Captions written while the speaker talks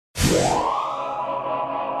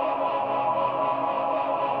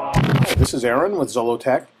This is Aaron with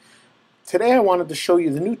Zollotech. Today I wanted to show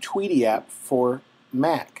you the new Tweetie app for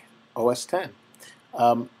Mac OS X.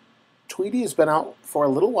 Tweetie has been out for a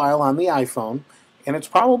little while on the iPhone, and it's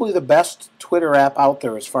probably the best Twitter app out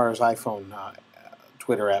there as far as iPhone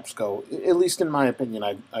Twitter apps go, at least in my opinion.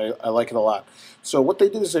 I like it a lot. So what they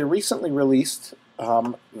did is they recently released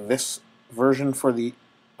this version for the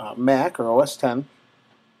Mac or OS X.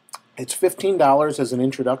 It's $15 as an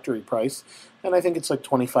introductory price, and I think it's like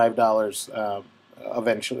 $25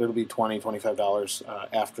 eventually. It'll be $20, $25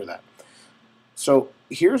 after that. So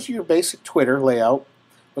here's your basic Twitter layout.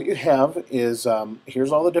 What you have is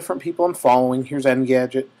here's all the different people I'm following. Here's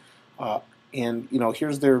Engadget, and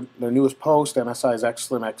here's their newest post, MSI's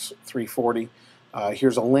XSlim X340.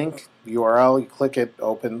 Here's a link, URL. You click it,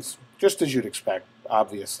 opens, just as you'd expect,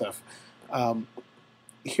 obvious stuff.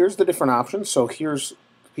 Here's the different options. So here's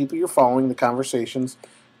the people you're following, the conversations.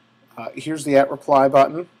 Here's the @reply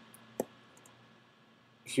button.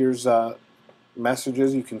 Here's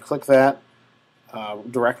messages. You can click that.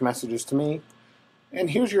 Direct messages to me. And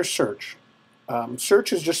here's your search.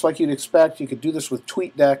 Search is just like you'd expect. You could do this with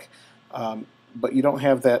TweetDeck, but you don't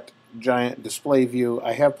have that giant display view.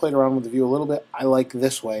 I have played around with the view a little bit. I like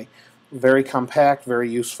this way. Very compact, very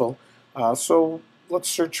useful. So let's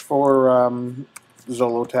search for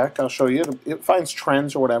Zollotech. I'll show you. It finds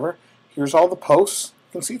trends or whatever. Here's all the posts.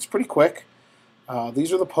 You can see it's pretty quick.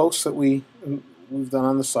 These are the posts that we've done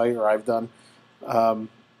on the site, or I've done.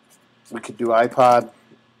 We could do iPod,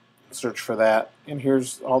 search for that, and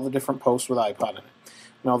here's all the different posts with iPod in it.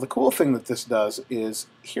 Now the cool thing that this does is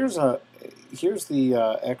here's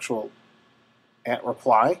the actual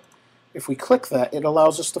 @reply. If we click that, it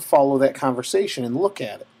allows us to follow that conversation and look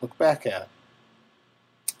at it, look back at it.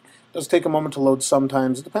 It does take a moment to load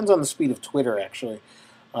sometimes. It depends on the speed of Twitter, actually,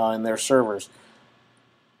 and their servers.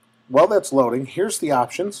 While that's loading, here's the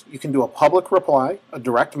options. You can do a public reply, a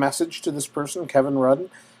direct message to this person, Kevin Rudd,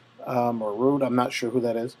 or Rude, I'm not sure who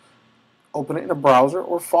that is. Open it in a browser,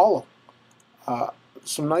 or follow.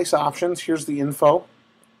 Some nice options. Here's the info,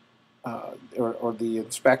 or the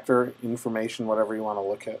inspector information, whatever you want to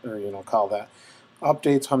look at, or call that.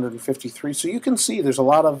 Updates 153. So you can see there's a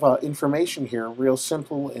lot of information here. Real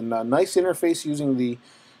simple and nice interface using the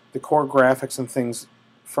core graphics and things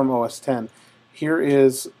from OS X. Here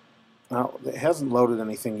is, now it hasn't loaded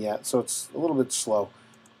anything yet, so it's a little bit slow.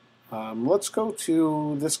 Let's go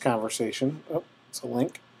to this conversation. Oh, it's a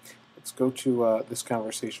link. Let's go to this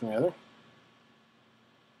conversation rather.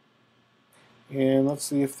 And let's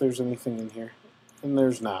see if there's anything in here. And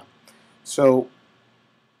there's not. So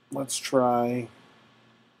let's try.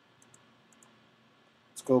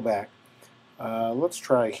 Let's go back. Let's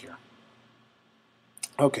try here.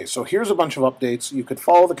 Okay, so here's a bunch of updates. You could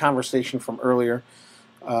follow the conversation from earlier.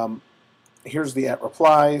 Here's the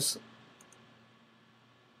 @replies.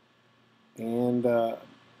 And the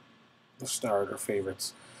starter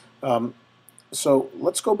favorites. So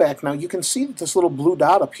let's go back now. You can see that this little blue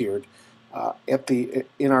dot appeared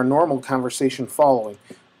in our normal conversation following.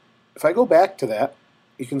 If I go back to that,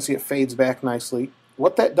 you can see it fades back nicely.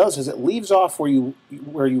 What that does is it leaves off where you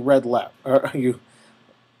read left, or you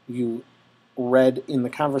read in the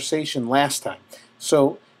conversation last time.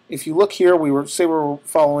 So if you look here, say we're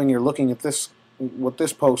following. You're looking at this, what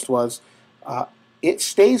this post was. It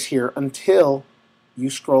stays here until you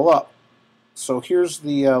scroll up. So here's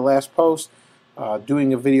the last post,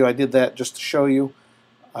 doing a video. I did that just to show you.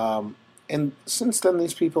 And since then,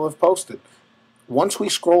 these people have posted. Once we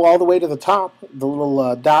scroll all the way to the top, the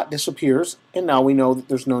little dot disappears, and now we know that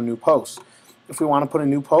there's no new posts. If we want to put a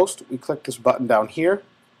new post, we click this button down here,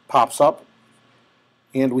 pops up,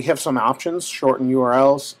 and we have some options: shorten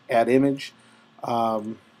URLs, add image.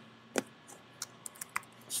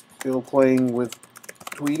 Still playing with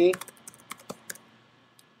Tweetie.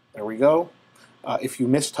 There we go. If you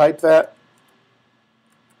mistype that,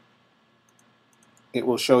 it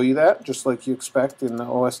will show you that, just like you expect in the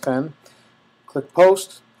OS X. Click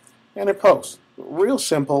post, and it posts. Real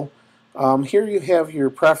simple. Here you have your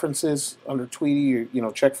preferences under Tweetie.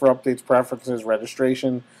 Check for updates, preferences,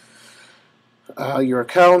 registration, your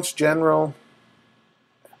accounts, general.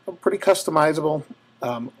 Pretty customizable.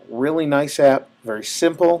 Really nice app. Very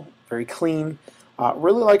simple. Very clean.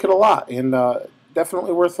 Really like it a lot, and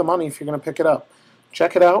definitely worth the money if you're going to pick it up.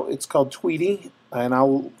 Check it out. It's called Tweetie, and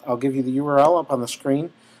I'll give you the URL up on the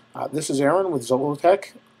screen. This is Aaron with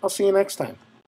Zollotech. I'll see you next time.